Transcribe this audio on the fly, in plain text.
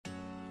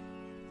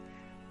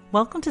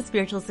Welcome to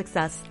Spiritual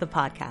Success, the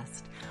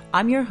podcast.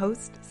 I'm your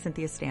host,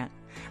 Cynthia Stant.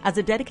 As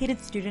a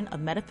dedicated student of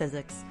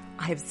metaphysics,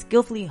 I have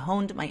skillfully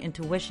honed my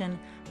intuition,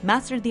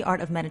 mastered the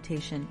art of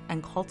meditation,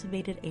 and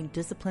cultivated a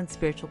disciplined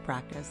spiritual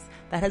practice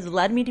that has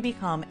led me to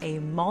become a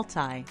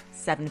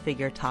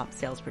multi-seven-figure top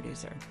sales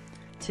producer.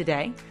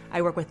 Today,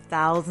 I work with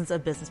thousands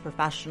of business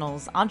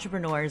professionals,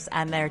 entrepreneurs,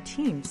 and their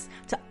teams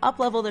to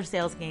up-level their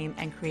sales game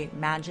and create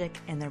magic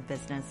in their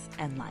business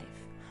and life.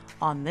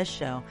 On this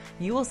show,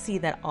 you will see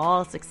that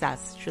all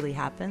success truly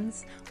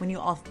happens when you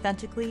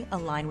authentically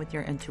align with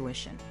your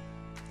intuition.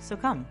 So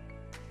come,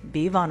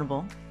 be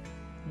vulnerable,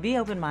 be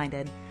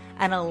open-minded,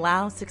 and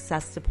allow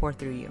success to pour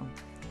through you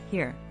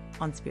here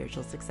on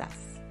Spiritual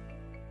Success.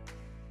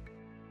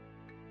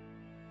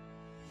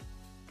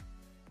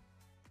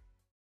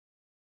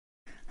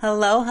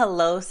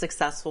 Hello,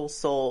 successful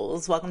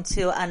souls. Welcome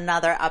to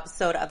another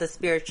episode of the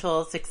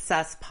Spiritual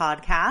Success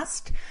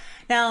Podcast.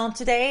 Now,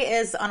 today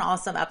is an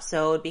awesome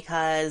episode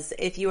because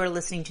if you are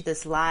listening to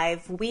this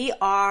live, we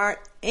are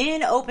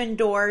in open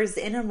doors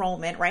in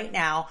enrollment right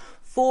now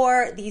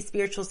for the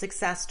Spiritual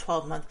Success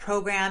 12-month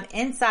program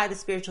inside the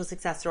Spiritual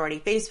Success Sorority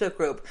Facebook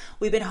group.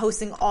 We've been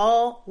hosting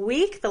all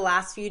week, the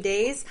last few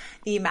days,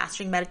 the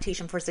Mastering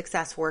Meditation for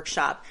Success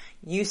workshop.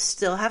 You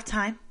still have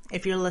time.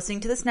 If you're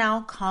listening to this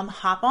now, come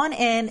hop on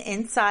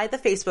inside the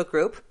Facebook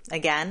group.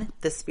 Again,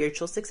 the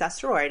Spiritual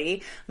Success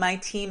Sorority. My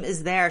team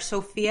is there.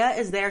 Sophia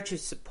is there to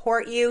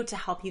support you, to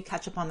help you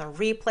catch up on the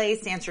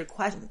replays, to answer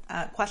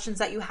questions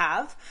that you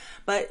have.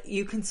 But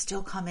you can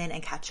still come in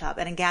and catch up.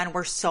 And again,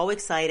 we're so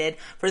excited.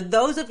 For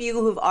those of you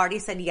who've already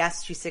said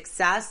yes to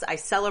success, I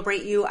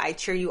celebrate you. I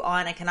cheer you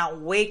on. I cannot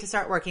wait to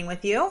start working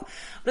with you.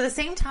 But at the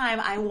same time,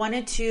 I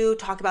wanted to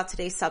talk about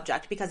today's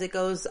subject because it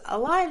goes a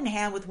lot in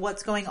hand with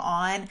what's going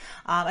on.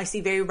 I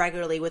see very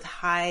regularly with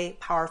high,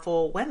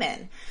 powerful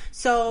women.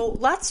 So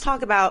let's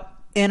talk about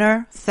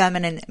inner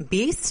feminine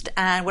beast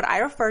and what I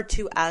refer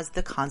to as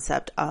the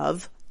concept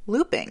of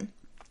looping.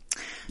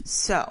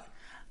 So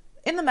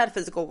in the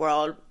metaphysical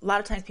world, a lot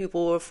of times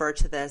people will refer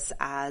to this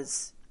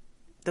as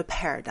the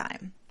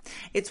paradigm.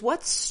 It's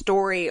what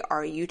story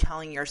are you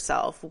telling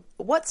yourself?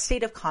 What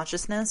state of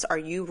consciousness are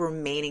you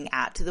remaining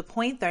at to the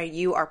point that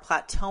you are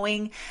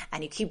plateauing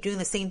and you keep doing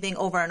the same thing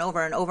over and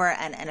over and over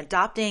and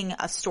adopting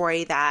a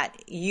story that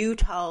you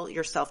tell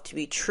yourself to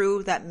be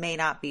true that may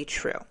not be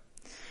true.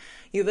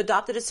 You've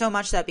adopted it so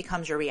much that it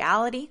becomes your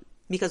reality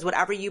because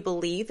whatever you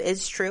believe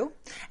is true.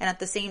 And at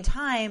the same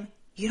time,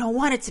 you don't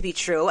want it to be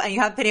true and you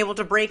haven't been able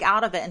to break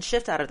out of it and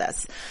shift out of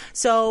this.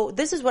 So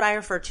this is what I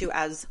refer to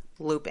as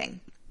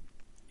looping.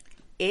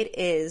 It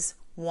is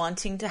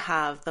wanting to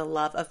have the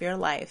love of your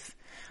life,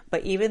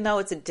 but even though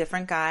it's a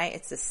different guy,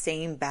 it's the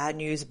same bad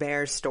news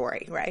bears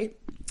story, right?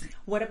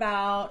 What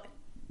about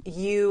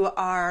you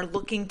are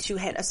looking to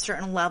hit a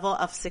certain level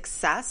of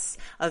success,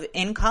 of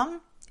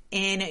income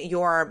in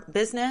your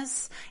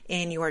business,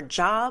 in your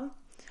job?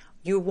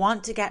 You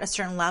want to get a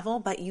certain level,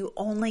 but you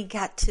only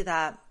get to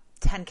that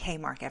 10K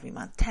mark every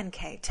month,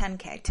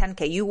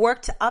 10K. You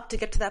worked up to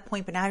get to that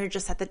point, but now you're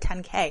just at the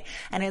 10K.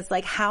 And it's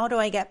like, how do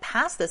I get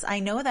past this?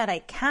 I know that I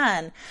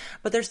can,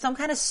 but there's some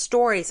kind of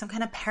story, some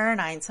kind of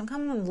paradigm, some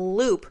kind of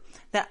loop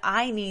that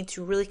I need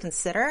to really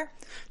consider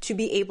to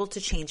be able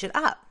to change it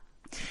up.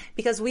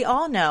 Because we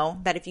all know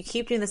that if you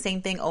keep doing the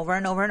same thing over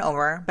and over and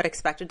over, but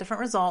expect a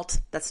different result,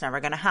 that's never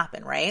going to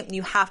happen, right?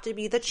 You have to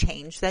be the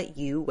change that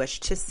you wish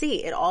to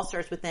see. It all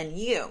starts within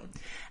you.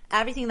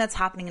 Everything that's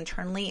happening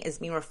internally is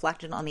being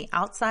reflected on the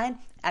outside.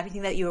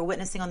 Everything that you are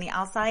witnessing on the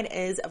outside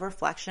is a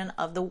reflection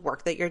of the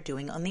work that you're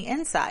doing on the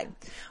inside.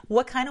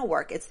 What kind of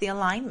work? It's the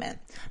alignment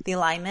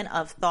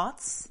of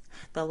thoughts,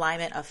 the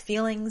alignment of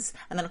feelings,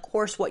 and then of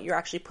course what you're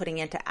actually putting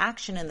into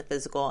action in the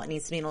physical. It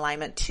needs to be in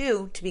alignment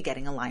too to be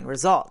getting aligned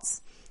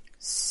results.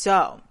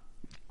 So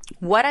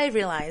what I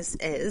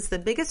realized is the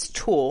biggest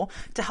tool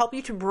to help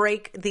you to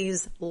break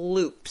these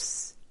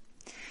loops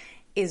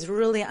is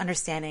really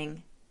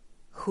understanding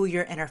who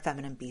your inner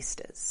feminine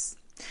beast is.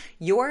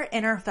 Your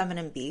inner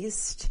feminine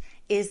beast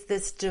is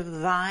this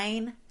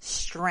divine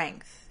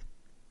strength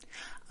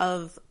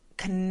of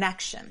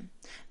connection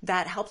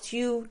that helps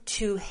you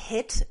to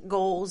hit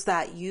goals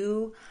that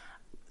you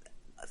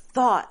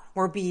thought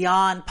were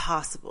beyond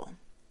possible.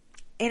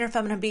 Inner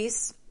feminine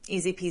beast,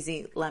 easy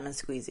peasy, lemon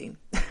squeezy.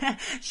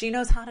 She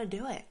knows how to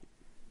do it.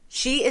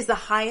 She is the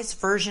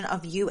highest version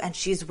of you and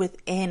she's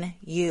within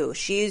you.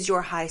 She is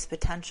your highest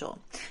potential.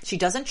 She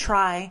doesn't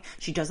try.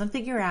 She doesn't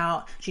figure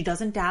out. She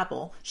doesn't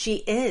dabble. She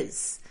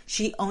is.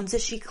 She owns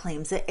it. She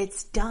claims it.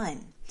 It's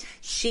done.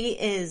 She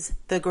is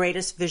the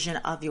greatest vision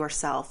of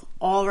yourself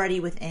already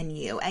within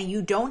you. And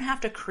you don't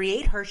have to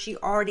create her. She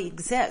already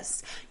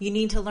exists. You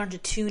need to learn to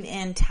tune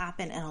in, tap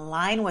in, and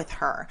align with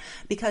her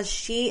because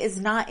she is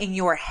not in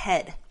your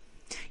head.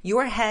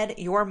 Your head,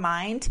 your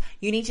mind,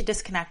 you need to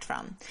disconnect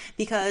from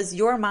because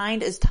your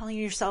mind is telling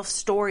yourself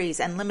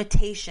stories and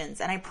limitations.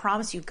 And I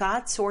promise you,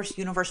 God, source,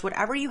 universe,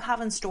 whatever you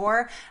have in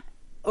store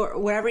or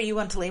whatever you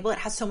want to label it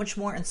has so much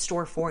more in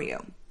store for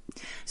you.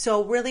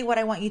 So really what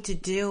I want you to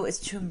do is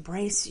to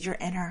embrace your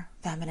inner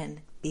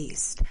feminine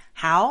beast.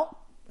 How?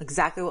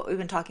 exactly what we've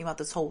been talking about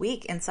this whole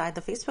week inside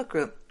the Facebook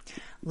group.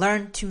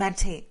 Learn to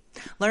meditate.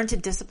 Learn to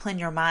discipline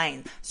your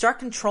mind. Start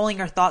controlling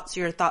your thoughts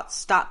so your thoughts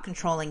stop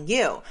controlling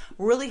you.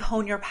 Really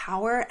hone your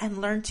power and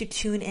learn to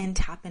tune in,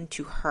 tap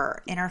into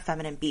her, inner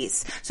feminine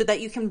beast, so that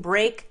you can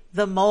break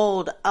the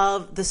mold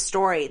of the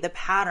story, the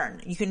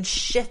pattern. You can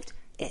shift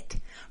it,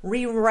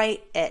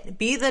 rewrite it,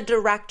 be the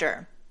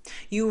director.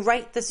 You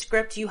write the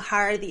script, you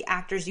hire the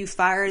actors, you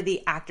fire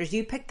the actors,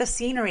 you pick the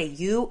scenery.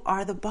 You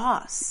are the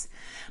boss.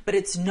 But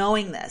it's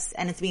knowing this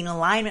and it's being in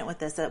alignment with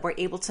this that we're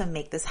able to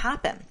make this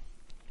happen.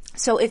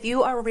 So if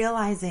you are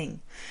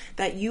realizing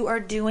that you are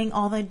doing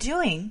all the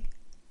doing,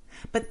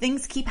 but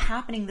things keep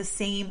happening the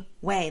same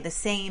way, the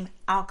same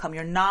outcome,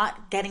 you're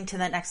not getting to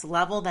the next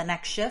level, the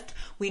next shift,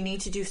 we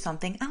need to do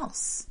something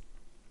else.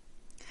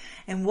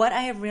 And what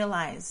I have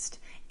realized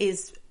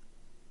is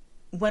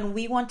when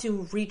we want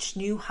to reach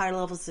new higher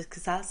levels of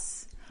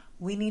success,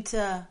 we need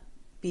to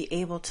be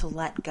able to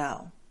let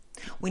go.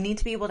 We need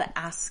to be able to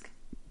ask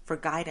for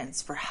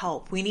guidance, for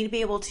help. We need to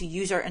be able to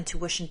use our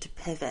intuition to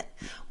pivot.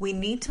 We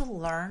need to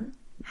learn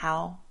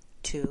how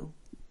to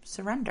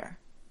surrender,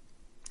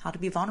 how to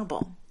be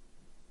vulnerable.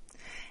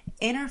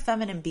 Inner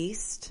feminine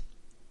beast,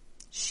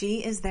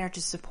 she is there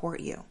to support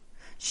you.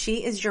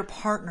 She is your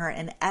partner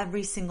in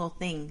every single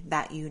thing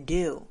that you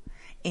do.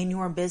 In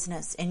your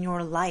business, in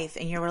your life,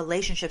 in your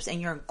relationships, in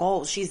your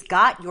goals. She's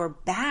got your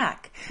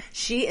back.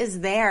 She is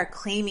there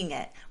claiming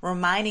it,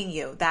 reminding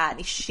you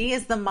that she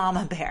is the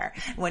mama bear.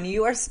 When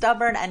you are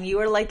stubborn and you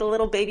are like the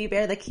little baby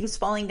bear that keeps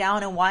falling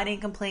down and whining,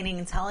 complaining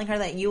and telling her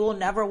that you will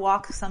never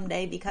walk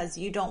someday because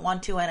you don't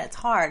want to and it's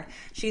hard,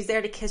 she's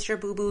there to kiss your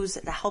boo-boos,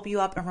 to help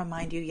you up and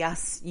remind you,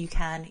 yes, you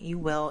can, you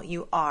will,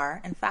 you are.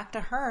 In fact,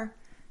 to her,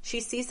 she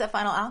sees the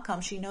final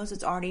outcome. She knows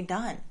it's already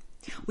done.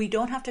 We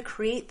don't have to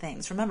create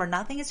things. Remember,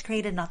 nothing is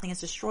created, nothing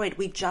is destroyed.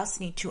 We just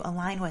need to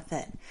align with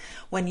it.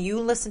 When you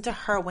listen to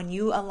her, when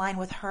you align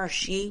with her,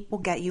 she will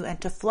get you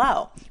into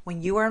flow.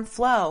 When you are in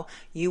flow,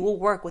 you will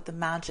work with the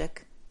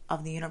magic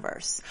of the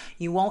universe.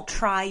 You won't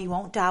try, you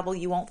won't dabble,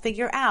 you won't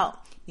figure out.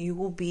 You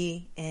will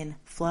be in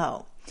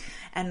flow.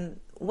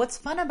 And what's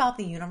fun about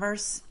the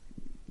universe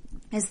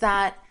is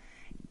that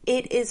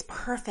it is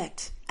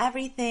perfect.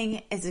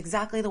 Everything is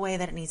exactly the way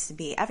that it needs to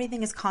be.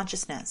 Everything is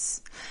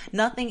consciousness.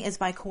 Nothing is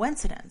by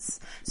coincidence.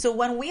 So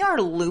when we are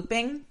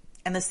looping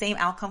and the same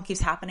outcome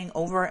keeps happening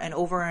over and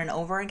over and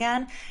over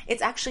again,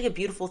 it's actually a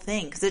beautiful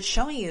thing because it's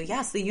showing you,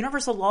 yes, the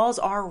universal laws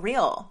are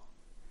real.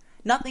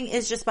 Nothing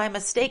is just by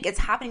mistake. It's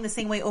happening the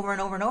same way over and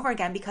over and over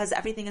again because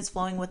everything is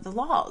flowing with the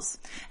laws.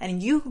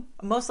 And you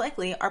most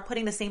likely are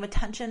putting the same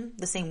attention,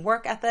 the same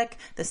work ethic,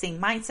 the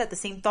same mindset, the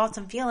same thoughts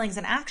and feelings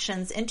and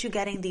actions into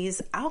getting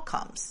these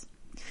outcomes.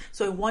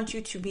 So I want you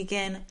to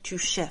begin to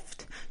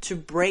shift, to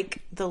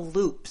break the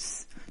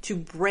loops, to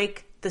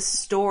break the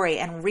story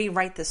and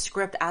rewrite the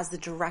script as the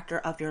director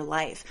of your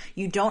life.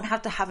 You don't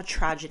have to have a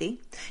tragedy.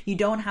 You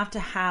don't have to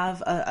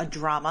have a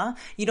drama.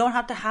 You don't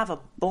have to have a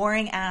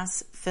boring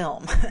ass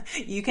film.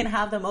 You can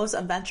have the most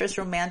adventurous,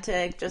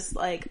 romantic, just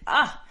like,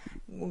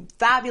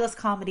 fabulous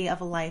comedy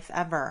of a life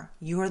ever.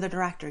 You are the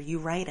director. You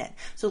write it.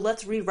 So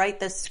let's rewrite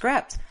this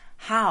script.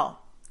 How?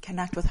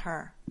 Connect with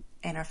her.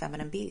 Inner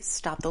feminine beast.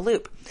 Stop the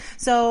loop.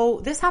 So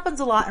this happens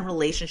a lot in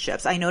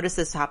relationships. I notice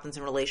this happens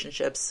in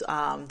relationships,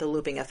 the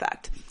looping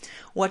effect.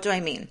 What do I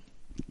mean?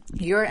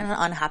 You're in an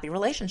unhappy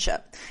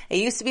relationship. It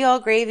used to be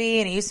all gravy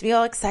and it used to be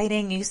all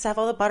exciting. You used to have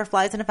all the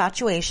butterflies and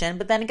infatuation,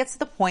 but then it gets to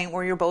the point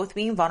where you're both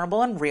being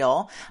vulnerable and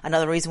real.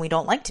 Another reason we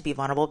don't like to be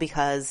vulnerable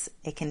because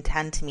it can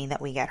tend to mean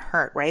that we get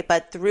hurt, right?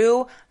 But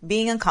through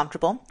being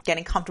uncomfortable,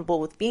 getting comfortable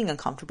with being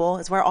uncomfortable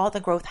is where all the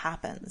growth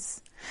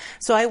happens.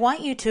 So I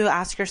want you to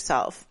ask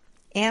yourself,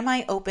 am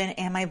I open?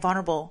 Am I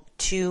vulnerable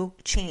to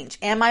change?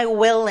 Am I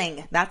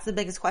willing? That's the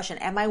biggest question.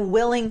 Am I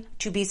willing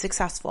to be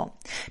successful?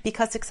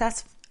 Because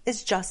success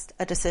is just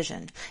a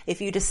decision.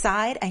 If you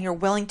decide and you're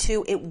willing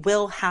to, it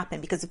will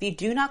happen. Because if you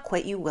do not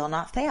quit, you will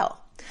not fail.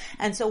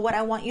 And so what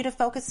I want you to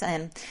focus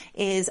in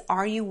is,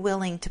 are you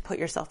willing to put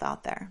yourself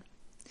out there?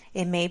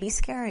 It may be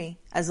scary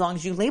as long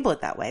as you label it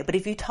that way. But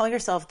if you tell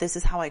yourself, this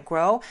is how I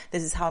grow,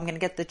 this is how I'm going to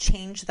get the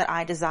change that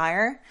I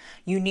desire,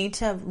 you need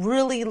to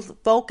really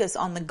focus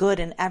on the good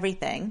in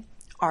everything.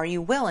 Are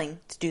you willing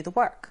to do the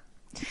work?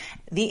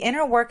 The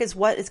inner work is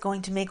what is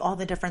going to make all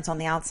the difference on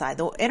the outside.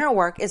 The inner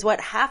work is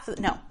what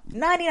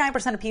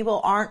 99% of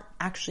people aren't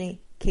actually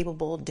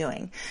capable of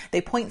doing. They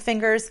point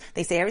fingers.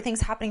 They say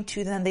everything's happening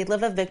to them. They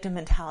live a victim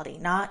mentality,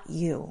 not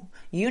you.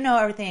 You know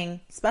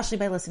everything, especially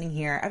by listening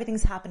here.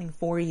 Everything's happening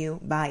for you,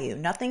 by you.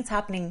 Nothing's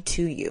happening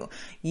to you.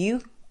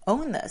 You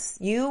own this.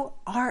 You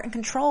are in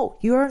control.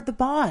 You're the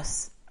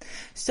boss.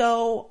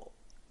 So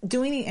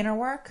doing the inner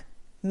work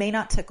may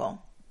not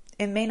tickle.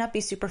 It may not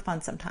be super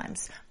fun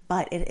sometimes,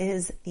 but it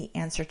is the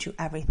answer to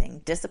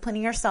everything.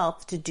 Disciplining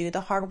yourself to do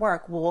the hard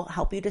work will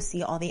help you to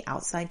see all the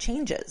outside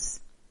changes.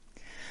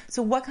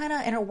 So what kind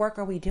of inner work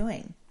are we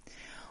doing?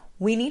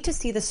 We need to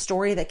see the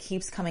story that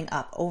keeps coming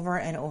up over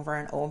and over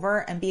and over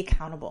and be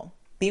accountable.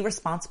 Be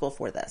responsible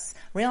for this.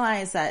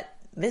 Realize that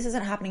this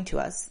isn't happening to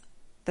us.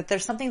 that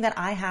there's something that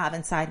I have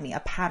inside me, a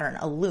pattern,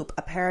 a loop,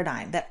 a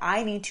paradigm that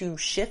I need to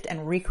shift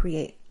and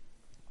recreate.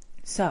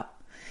 So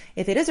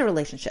if it is a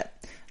relationship,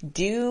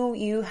 do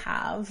you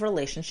have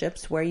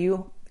relationships where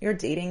you're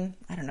dating,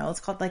 I don't know, it's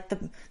called like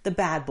the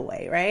bad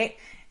boy, right?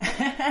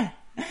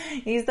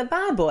 He's the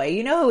bad boy.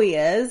 You know who he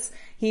is.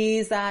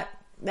 He's that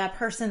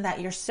person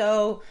that you're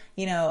so,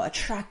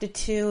 attracted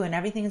to and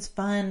everything is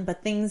fun,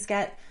 but things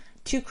get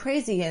too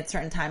crazy at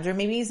certain times, or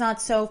maybe he's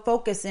not so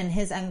focused in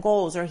his end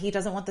goals, or he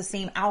doesn't want the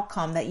same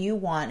outcome that you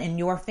want in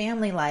your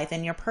family life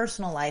and your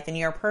personal life and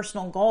your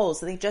personal goals.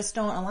 They just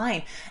don't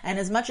align. And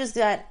as much as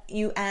that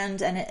you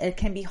end and it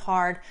can be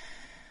hard,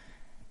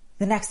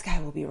 the next guy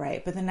will be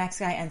right, but the next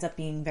guy ends up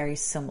being very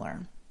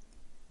similar.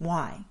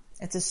 Why?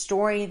 It's a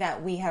story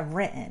that we have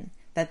written,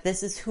 that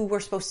this is who we're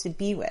supposed to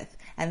be with.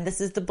 And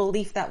this is the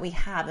belief that we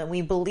have. And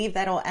we believe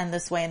that it'll end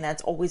this way and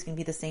that's always going to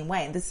be the same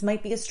way. And this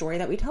might be a story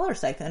that we tell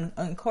ourselves. And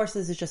of course,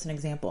 this is just an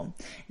example.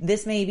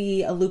 This may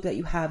be a loop that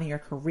you have in your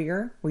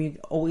career where you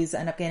always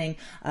end up getting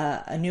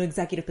a new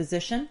executive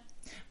position,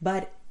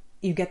 but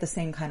you get the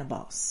same kind of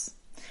boss.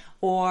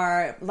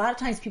 Or a lot of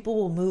times people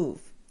will move.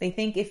 They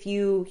think if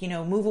you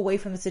move away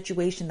from the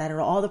situation that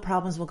all the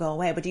problems will go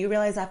away. But do you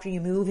realize after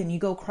you move and you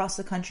go across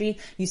the country,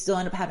 you still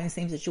end up having the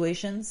same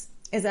situations?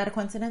 Is that a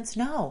coincidence?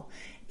 No.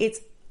 It's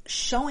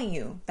showing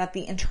you that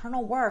the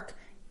internal work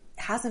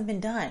hasn't been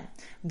done.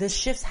 The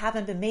shifts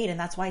haven't been made, and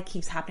that's why it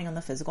keeps happening on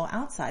the physical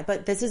outside.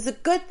 But this is a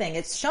good thing.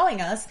 It's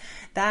showing us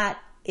that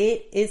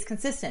it is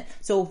consistent.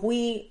 So if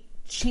we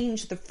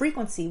change the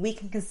frequency, we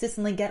can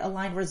consistently get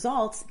aligned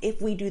results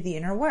if we do the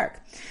inner work.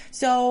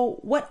 So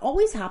what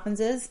always happens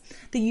is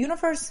the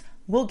universe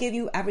will give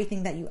you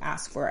everything that you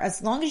ask for.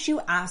 As long as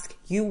you ask,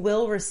 you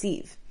will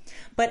receive.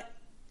 But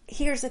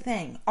here's the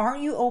thing. Are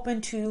you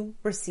open to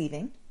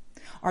receiving?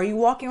 Are you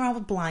walking around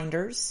with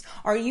blinders?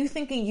 Are you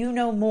thinking you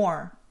know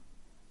more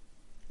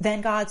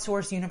than God,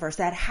 source, universe?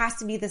 That has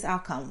to be this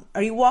outcome.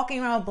 Are you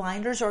walking around with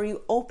blinders, or are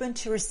you open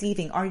to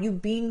receiving? Are you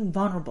being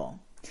vulnerable?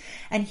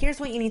 And here's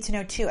what you need to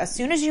know too. As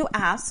soon as you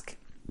ask,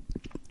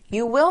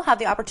 you will have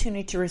the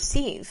opportunity to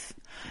receive.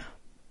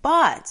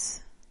 But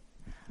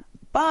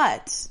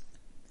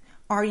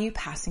are you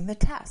passing the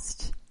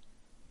test?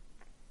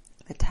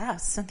 The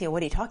test? Cynthia,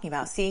 what are you talking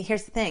about? See,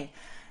 here's the thing.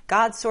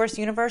 God, source,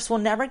 universe will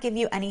never give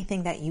you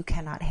anything that you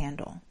cannot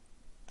handle.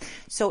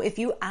 So if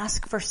you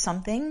ask for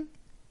something,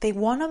 they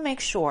want to make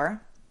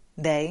sure,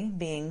 they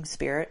being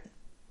spirit,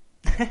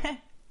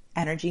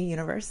 energy,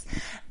 universe,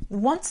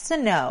 wants to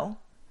know,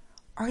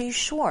 are you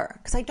sure?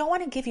 Because I don't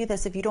want to give you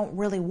this if you don't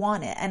really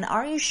want it. And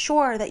are you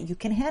sure that you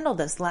can handle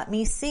this? Let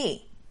me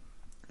see.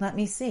 Let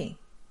me see.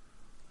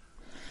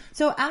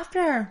 So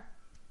after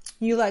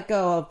you let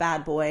go of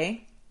bad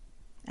boy,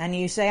 and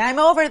you say, I'm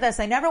over this.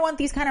 I never want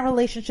these kind of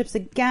relationships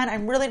again.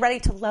 I'm really ready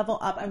to level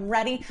up. I'm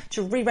ready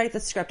to rewrite the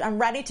script. I'm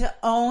ready to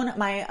own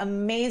my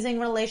amazing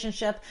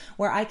relationship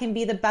where I can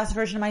be the best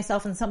version of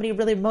myself and somebody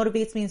really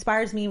motivates me,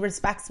 inspires me,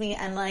 respects me,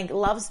 and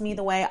loves me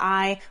the way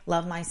I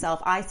love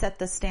myself. I set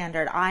the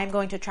standard. I'm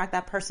going to attract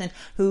that person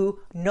who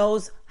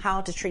knows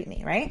how to treat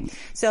me, right?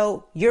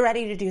 So you're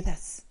ready to do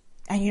this.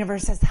 And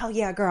universe says, hell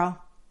yeah, girl.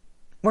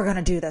 We're going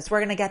to do this. We're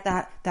going to get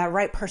that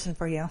right person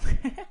for you.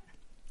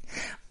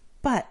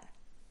 But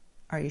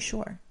are you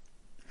sure?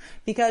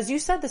 Because you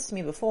said this to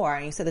me before,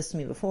 and you said this to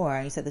me before,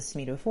 and you said this to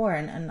me before.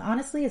 And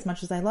honestly, as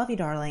much as I love you,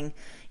 darling,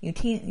 you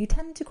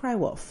tend to cry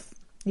wolf.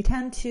 You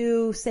tend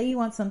to say you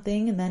want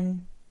something and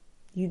then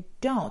you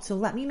don't. So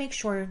let me make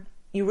sure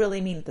you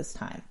really mean it this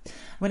time.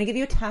 I'm going to give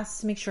you a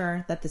test to make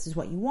sure that this is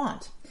what you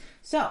want.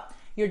 So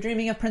you're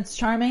dreaming of Prince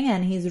Charming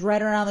and he's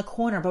right around the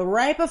corner. But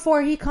right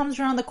before he comes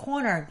around the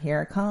corner,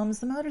 here comes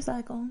the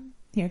motorcycle.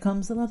 Here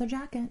comes the leather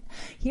jacket.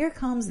 Here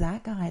comes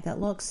that guy that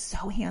looks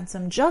so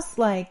handsome, just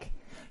like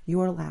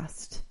your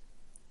last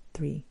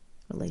 3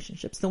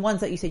 relationships, the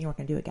ones that you said you weren't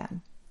going to do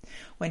again.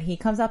 When he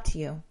comes up to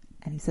you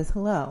and he says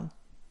hello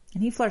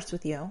and he flirts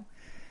with you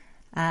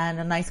and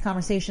a nice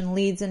conversation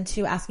leads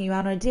into asking you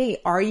out on a date,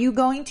 are you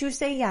going to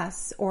say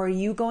yes, or are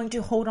you going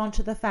to hold on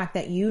to the fact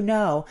that you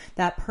know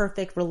that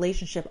perfect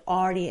relationship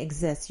already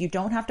exists? You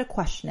don't have to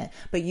question it,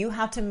 but you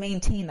have to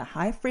maintain the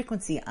high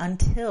frequency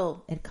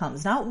until it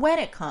comes, not when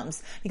it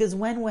comes, because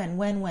when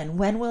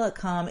will it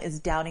come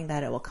is doubting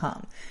that it will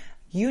come.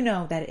 You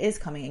know that it is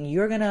coming and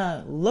you're going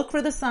to look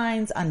for the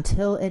signs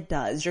until it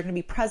does. You're going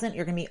to be present.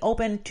 You're going to be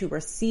open to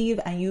receive,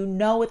 and you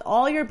know with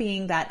all your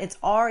being that it's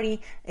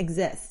already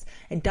exists.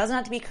 It doesn't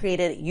have to be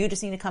created. You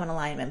just need to come in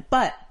alignment,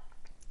 but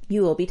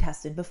you will be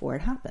tested before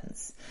it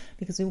happens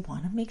because we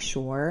want to make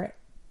sure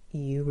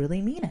you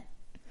really mean it.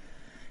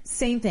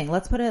 Same thing.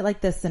 Let's put it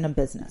like this in a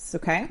business.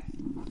 Okay.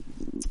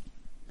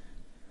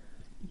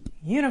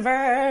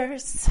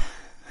 Universe.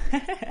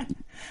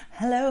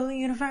 Hello,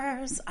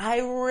 universe. I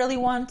really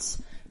want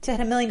to hit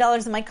 $1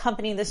 million in my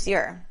company this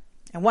year.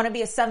 I want to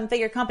be a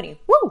 7-figure company.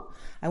 Woo!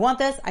 I want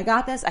this. I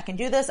got this. I can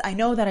do this. I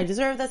know that I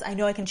deserve this. I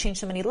know I can change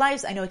so many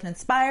lives. I know I can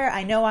inspire.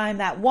 I know I'm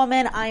that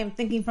woman. I am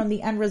thinking from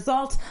the end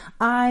result.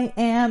 I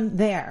am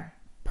there.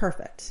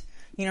 Perfect.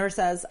 Universe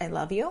says, I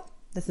love you.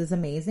 This is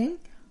amazing.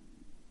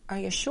 Are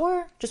you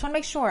sure? Just want to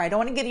make sure. I don't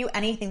want to give you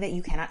anything that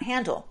you cannot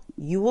handle.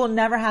 You will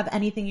never have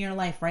anything in your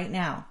life right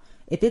now.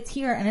 If it's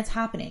here and it's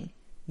happening,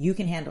 you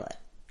can handle it.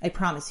 I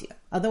promise you.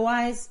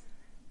 Otherwise,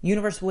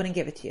 universe wouldn't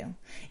give it to you.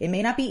 It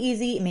may not be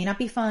easy. It may not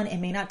be fun. It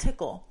may not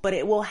tickle, but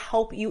it will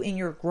help you in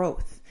your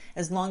growth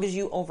as long as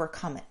you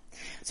overcome it.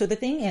 So the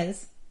thing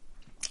is,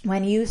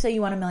 when you say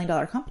you want $1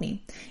 million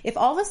company, if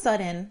all of a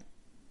sudden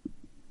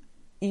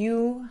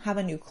you have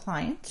a new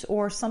client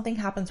or something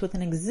happens with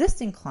an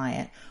existing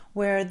client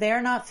where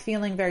they're not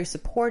feeling very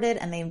supported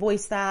and they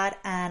voice that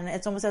and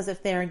it's almost as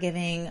if they're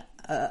giving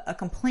a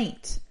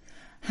complaint,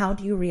 how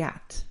do you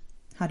react?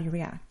 How do you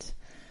react?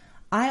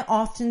 I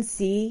often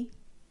see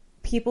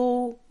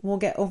people will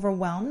get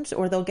overwhelmed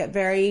or they'll get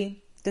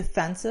very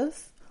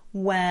defensive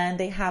when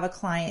they have a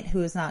client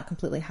who is not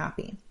completely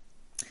happy.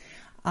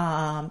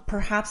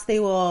 Perhaps they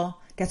will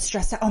get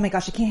stressed out. Oh my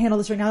gosh, I can't handle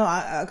this right now.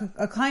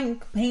 A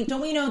client complaint. Don't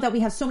we know that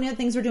we have so many other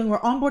things we're doing? We're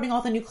onboarding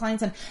all the new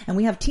clients and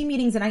we have team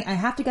meetings and I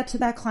have to get to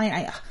that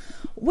client.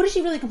 What is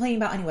she really complaining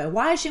about anyway?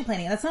 Why is she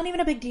complaining? That's not even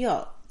a big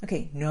deal.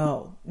 Okay.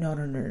 No.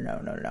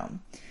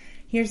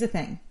 Here's the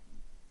thing.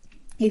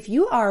 If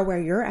you are where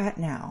you're at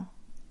now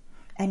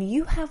and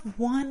you have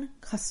one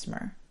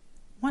customer,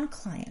 one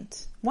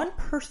client, one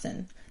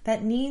person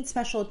that needs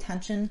special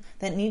attention,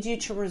 that needs you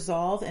to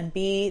resolve and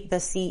be the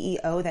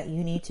CEO that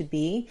you need to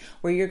be,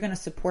 where you're going to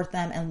support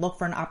them and look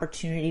for an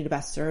opportunity to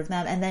best serve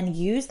them, and then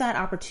use that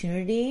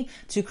opportunity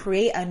to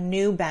create a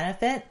new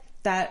benefit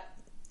that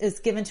is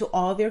given to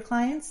all of your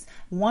clients,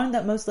 one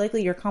that most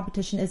likely your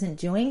competition isn't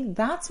doing,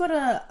 that's what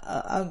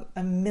a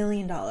 $1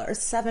 million,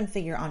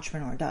 seven-figure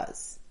entrepreneur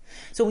does.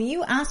 So when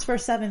you ask for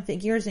 7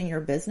 figures in your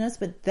business,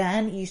 but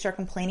then you start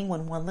complaining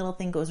when one little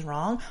thing goes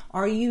wrong,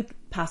 are you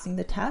passing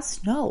the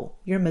test? No,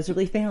 you're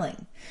miserably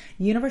failing.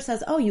 The universe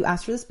says, oh, you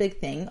asked for this big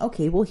thing.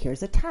 Okay, well,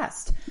 here's a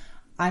test.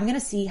 I'm going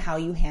to see how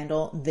you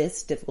handle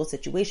this difficult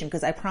situation,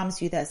 because I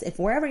promise you this, if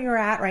wherever you're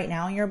at right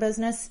now in your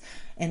business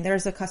and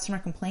there's a customer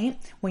complaint,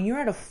 when you're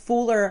at a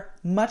fuller,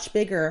 much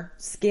bigger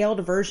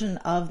scaled version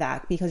of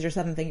that, because you're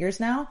 7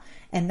 figures now,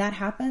 and that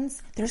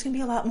happens, there's going to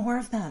be a lot more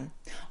of them.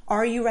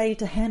 Are you ready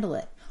to handle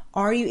it?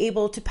 Are you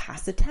able to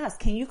pass the test?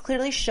 Can you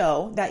clearly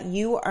show that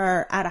you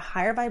are at a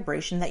higher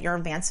vibration, that you're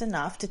advanced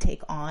enough to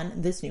take on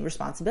this new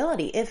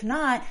responsibility? If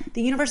not,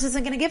 the universe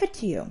isn't going to give it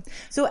to you.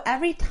 So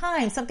every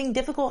time something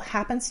difficult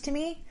happens to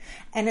me,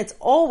 and it's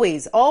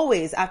always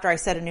after I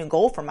set a new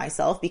goal for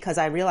myself because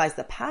I realize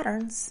the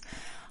patterns,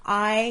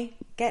 I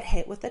get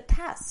hit with a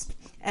test.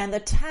 And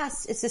the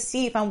test is to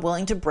see if I'm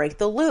willing to break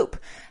the loop.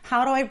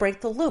 How do I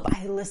break the loop?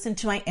 I listen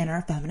to my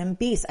inner feminine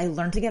beast. I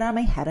learn to get out of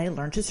my head. I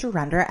learn to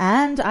surrender,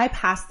 and I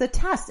pass the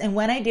test. And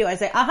when I do, I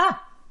say,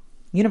 aha,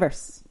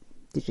 universe,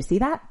 did you see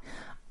that?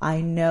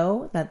 I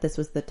know that this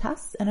was the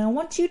test, and I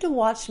want you to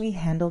watch me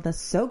handle this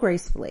so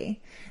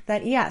gracefully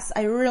that yes,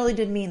 I really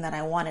did mean that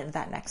I wanted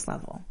that next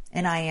level,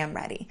 and I am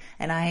ready,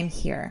 and I am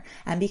here.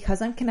 And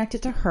because I'm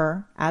connected to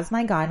her as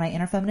my guide, my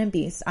inner feminine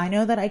beast, I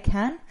know that I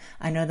can,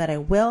 I know that I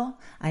will,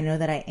 I know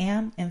that I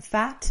am. In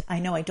fact, I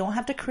know I don't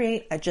have to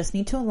create, I just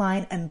need to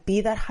align and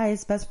be that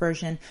highest best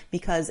version,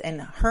 because in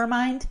her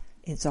mind,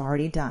 it's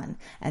already done.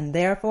 And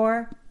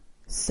therefore,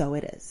 so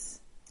it is.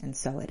 And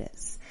so it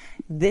is.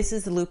 This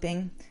is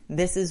looping.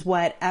 This is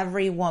what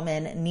every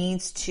woman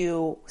needs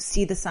to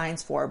see the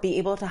signs for, be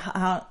able to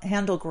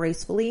handle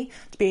gracefully,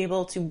 to be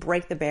able to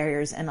break the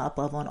barriers and up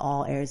level in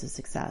all areas of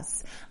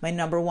success. My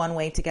number one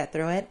way to get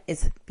through it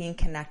is being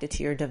connected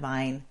to your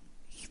divine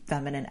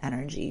feminine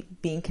energy,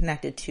 being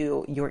connected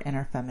to your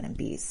inner feminine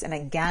beast. And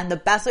again, the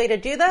best way to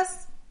do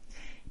this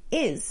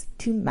is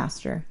to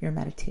master your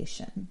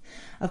meditation.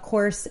 Of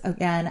course,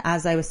 again,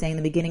 as I was saying in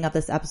the beginning of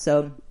this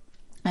episode,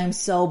 I'm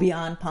so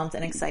beyond pumped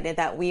and excited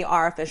that we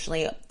are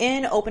officially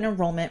in open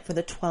enrollment for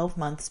the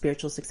 12-month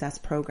Spiritual Success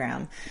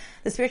Program.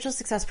 The Spiritual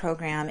Success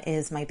Program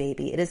is my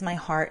baby. It is my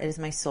heart. It is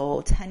my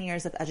soul. 10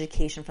 years of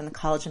education from the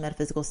College of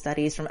Metaphysical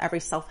Studies, from every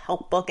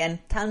self-help book, and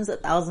tens of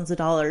thousands of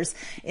dollars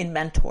in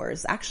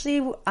mentors.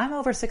 Actually, I'm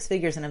over 6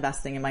 figures in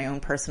investing in my own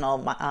personal,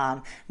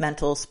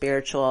 mental,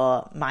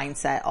 spiritual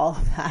mindset, all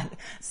of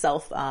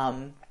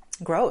that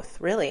growth,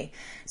 really.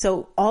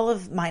 So all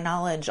of my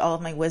knowledge, all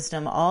of my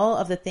wisdom, all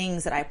of the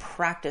things that I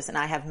practice and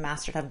I have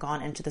mastered have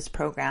gone into this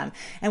program.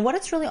 And what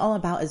it's really all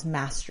about is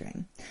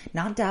mastering,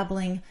 not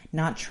dabbling,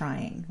 not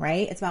trying,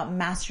 right? It's about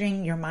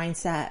mastering your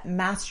mindset,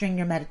 mastering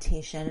your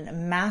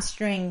meditation,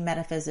 mastering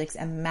metaphysics,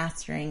 and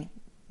mastering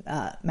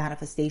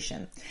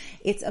manifestation.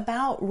 It's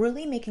about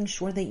really making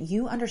sure that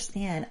you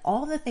understand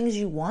all the things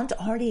you want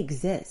already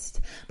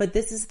exist, but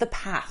this is the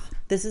path.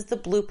 This is the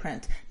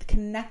blueprint.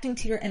 Connecting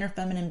to your inner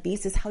feminine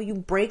beast is how you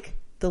break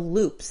the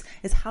loops,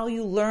 is how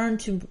you learn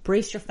to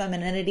embrace your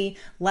femininity,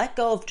 let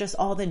go of just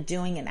all the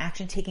doing and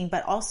action taking,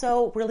 but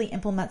also really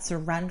implement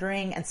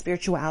surrendering and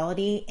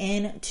spirituality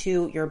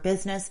into your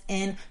business,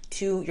 into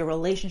to your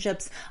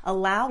relationships.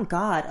 Allow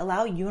God,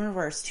 allow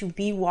universe to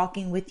be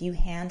walking with you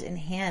hand in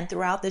hand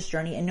throughout this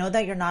journey, and know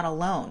that you're not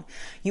alone.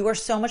 You are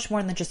so much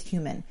more than just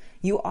human.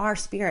 You are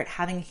spirit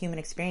having a human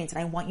experience.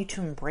 And I want you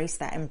to embrace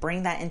that and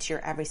bring that into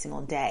your every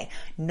single day,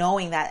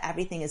 knowing that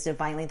everything is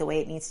divinely the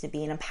way it needs to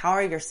be, and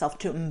empower yourself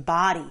to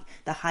embody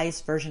the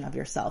highest version of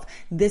yourself.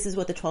 This is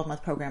what the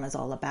 12-month program is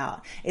all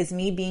about. It's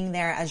me being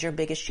there as your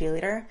biggest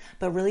cheerleader,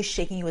 but really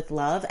shaking you with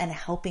love and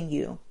helping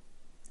you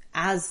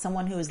as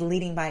someone who is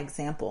leading by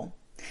example,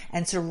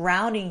 and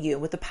surrounding you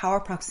with the power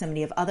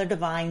proximity of other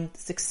divine,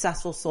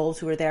 successful souls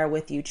who are there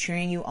with you,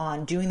 cheering you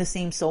on, doing the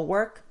same soul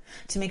work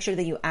to make sure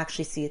that you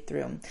actually see it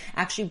through,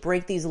 actually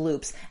break these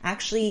loops,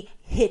 actually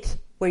hit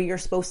where you're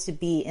supposed to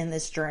be in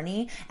this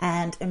journey,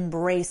 and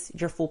embrace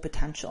your full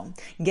potential.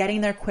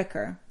 Getting there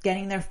quicker,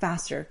 getting there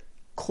faster,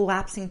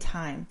 collapsing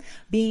time,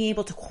 being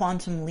able to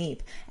quantum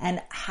leap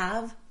and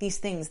have these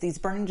things, these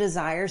burning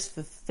desires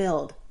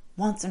fulfilled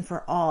once and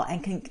for all,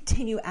 and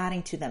continue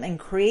adding to them and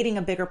creating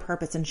a bigger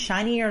purpose and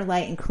shining your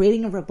light and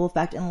creating a ripple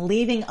effect and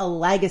leaving a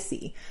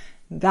legacy.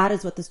 That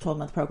is what this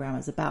 12-month program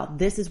is about.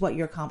 This is what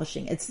you're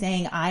accomplishing. It's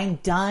saying, I'm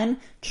done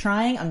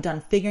trying, I'm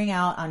done figuring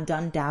out, I'm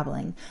done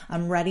dabbling.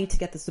 I'm ready to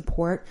get the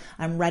support.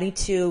 I'm ready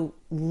to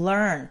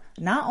learn,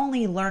 not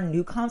only learn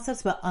new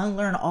concepts, but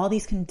unlearn all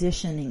these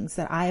conditionings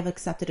that I have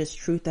accepted as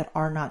truth that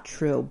are not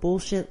true.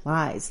 Bullshit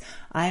lies.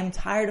 I am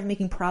tired of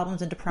making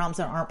problems into problems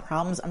that aren't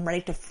problems. I'm ready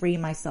to free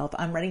myself.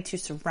 I'm ready to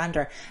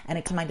surrender and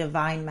accept my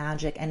divine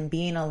magic and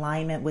be in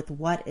alignment with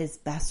what is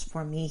best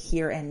for me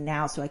here and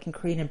now, so I can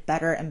create a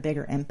better and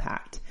bigger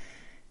impact.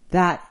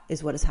 That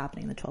is what is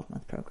happening in the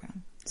 12-month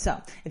program. So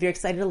if you're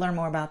excited to learn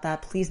more about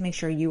that, please make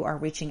sure you are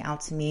reaching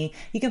out to me.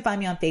 You can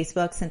find me on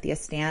Facebook, Cynthia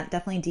Stant.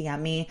 Definitely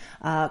DM me.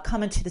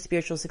 Come into the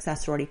Spiritual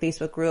Success Sorority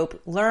Facebook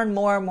group. Learn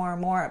more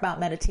about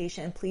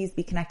meditation. Please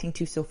be connecting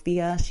to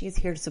Sophia. She's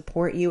here to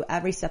support you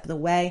every step of the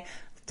way.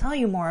 Tell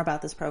you more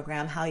about this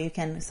program, how you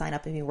can sign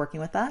up and be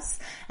working with us,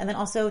 and then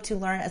also to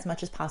learn as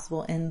much as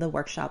possible in the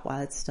workshop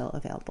while it's still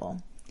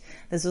available.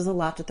 This was a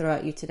lot to throw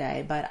at you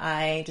today, but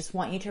I just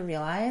want you to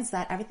realize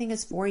that everything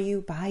is for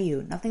you, by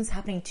you. Nothing's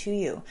happening to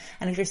you.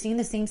 And if you're seeing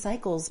the same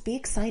cycles, be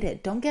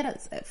excited. Don't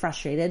get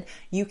frustrated.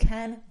 You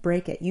can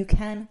break it. You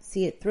can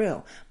see it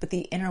through. But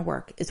the inner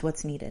work is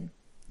what's needed.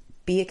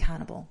 Be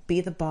accountable. Be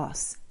the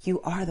boss.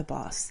 You are the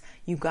boss.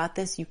 You got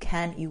this. You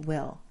can. You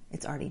will.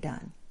 It's already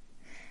done.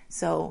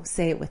 So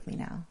say it with me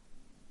now.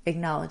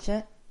 Acknowledge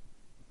it.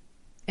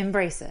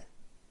 Embrace it.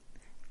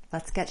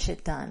 Let's get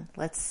shit done.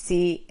 Let's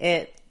see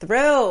it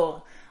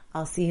through.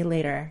 I'll see you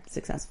later,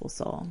 successful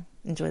soul.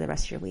 Enjoy the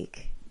rest of your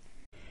week.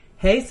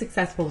 Hey,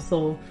 successful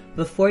soul.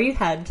 Before you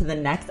head to the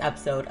next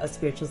episode of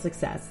Spiritual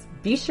Success,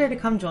 be sure to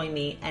come join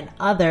me and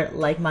other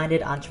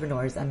like-minded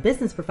entrepreneurs and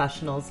business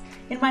professionals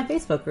in my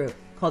Facebook group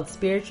called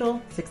Spiritual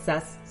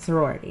Success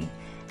Sorority.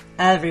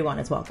 Everyone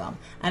is welcome.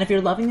 And if you're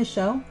loving the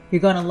show,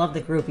 you're going to love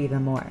the group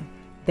even more.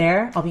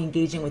 There, I'll be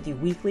engaging with you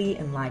weekly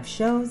in live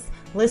shows,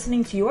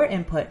 listening to your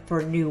input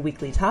for new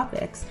weekly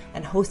topics,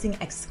 and hosting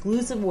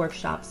exclusive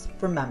workshops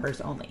for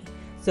members only.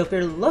 So if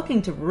you're looking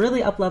to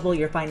really up-level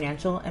your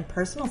financial and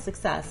personal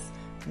success,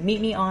 meet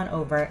me on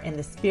over in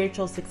the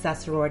Spiritual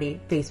Success Sorority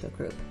Facebook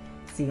group.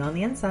 See you on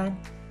the inside.